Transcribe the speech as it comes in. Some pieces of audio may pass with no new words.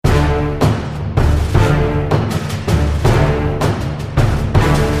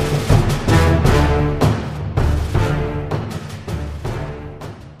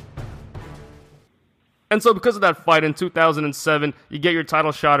And so because of that fight in 2007, you get your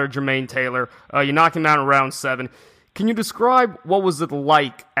title shot at Jermaine Taylor. You knock him out in round 7. Can you describe what was it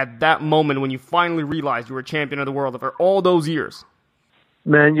like at that moment when you finally realized you were champion of the world after all those years?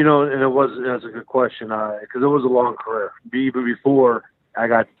 Man, and that's a good question because it was a long career. Even before I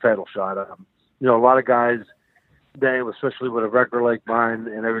got the title shot, a lot of guys, they, especially with a record like mine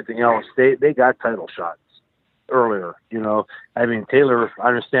and everything else, they got title shots earlier. Taylor, I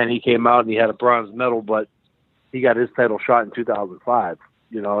understand he came out and he had a bronze medal, but he got his title shot in 2005.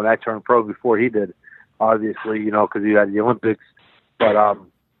 And I turned pro before he did, obviously, because he had the Olympics. But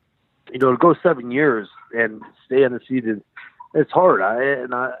to go 7 years and stay undefeated, it's hard. I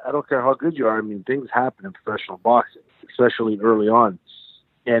don't care how good you are. Things happen in professional boxing, especially early on,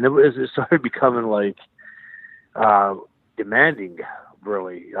 and it started becoming like demanding,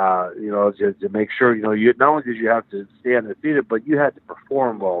 really. To make sure you not only did you have to stay undefeated, but you had to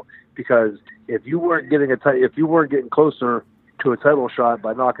perform well, because if you weren't getting closer to a title shot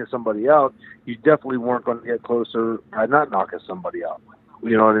by knocking somebody out, you definitely weren't going to get closer by not knocking somebody out.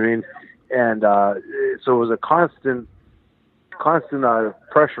 You know what I mean? And so it was a constant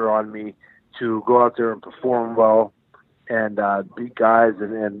pressure on me to go out there and perform well and beat guys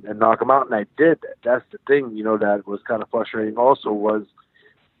and knock them out. And I did. That's the thing, that was kind of frustrating also was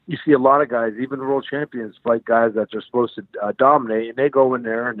you see a lot of guys, even world champions, fight guys that they're supposed to dominate, and they go in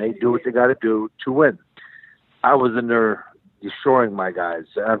there and they do what they got to do to win. I was in there destroying my guys.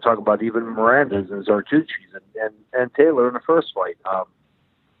 I'm talking about even Miranda's and Zartucci's and Taylor in the first fight.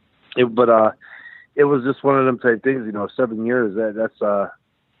 It was just one of them type things, 7 years, that's a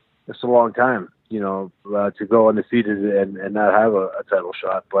long time, to go undefeated and not have a title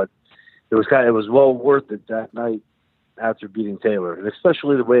shot. But it was well worth it that night after beating Taylor, and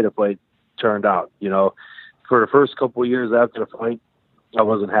especially the way the fight turned out. For the first couple of years after the fight, I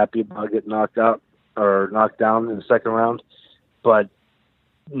wasn't happy about getting knocked out or knocked down in the second round. But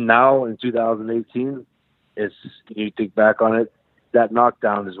now in 2018, you think back on it, that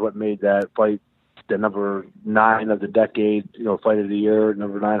knockdown is what made that fight the number 9 of the decade, fight of the year,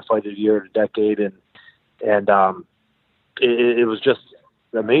 number 9 fight of the year of the decade. And it was just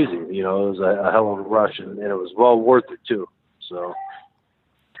amazing. It was a hell of a rush, and it was well worth it too. So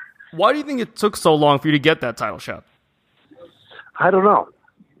why do you think it took so long for you to get that title shot? I don't know.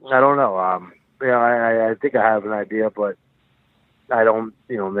 I think I have an idea, but I don't,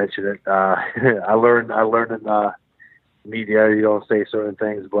 mention it. I learned in media, you don't say certain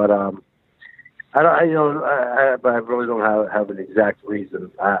things, but I really don't have an exact reason.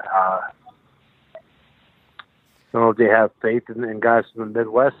 I don't know if they have faith in guys from the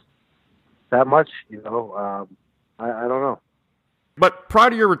Midwest that much. I don't know. But prior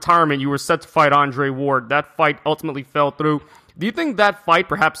to your retirement, you were set to fight Andre Ward. That fight ultimately fell through. Do you think that fight,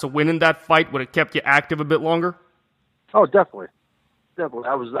 perhaps a win in that fight, would have kept you active a bit longer? Oh, definitely. I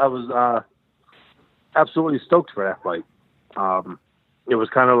was absolutely stoked for that fight. It was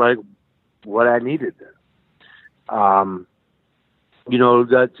kind of like what I needed. That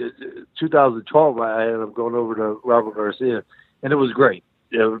 2012, I ended up going over to Robert Garcia, and it was great.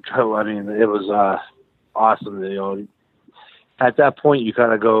 It was awesome. At that point, you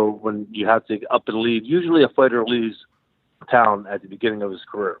kind of go when you have to up and leave. Usually, a fighter leaves town at the beginning of his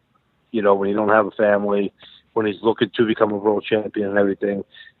career. When you don't have a family, when he's looking to become a world champion and everything.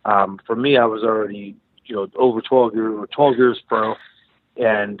 For me, I was already, over 12 years pro,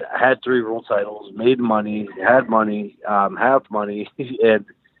 and I had 3 world titles, made money, had money, have money, and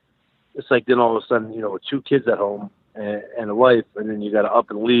it's like then all of a sudden, with 2 kids at home and a wife, and then you got to up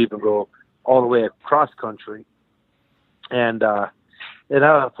and leave and go all the way across country. And I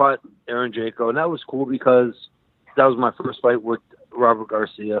fought Aaron Jaco, and that was cool because that was my first fight with Robert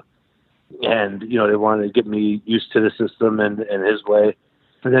Garcia. And, they wanted to get me used to the system and his way.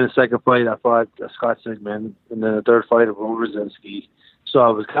 And then the second fight, I fought Scott Sigman. And then the third fight, of Will Brzezinski. So I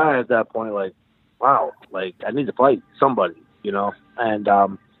was kind of at that point like, wow, like I need to fight somebody, And I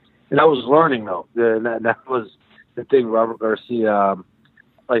was learning, though. And that was the thing, Robert Garcia.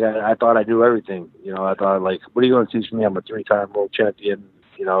 I thought I knew everything. I thought, like, what are you going to teach me? I'm a 3-time world champion,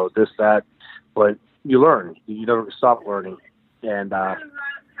 this, that. But you learn. You never stop learning. And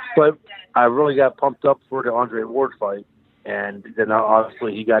but I really got pumped up for the Andre Ward fight. And then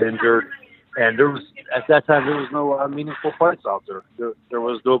obviously he got injured. And at that time, there was no meaningful fights out there. There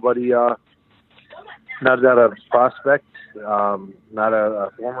was nobody, not a prospect, not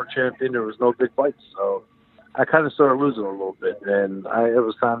a former champion. There was no big fights. So I kind of started losing a little bit. And it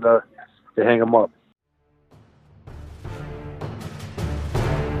was time to hang him up.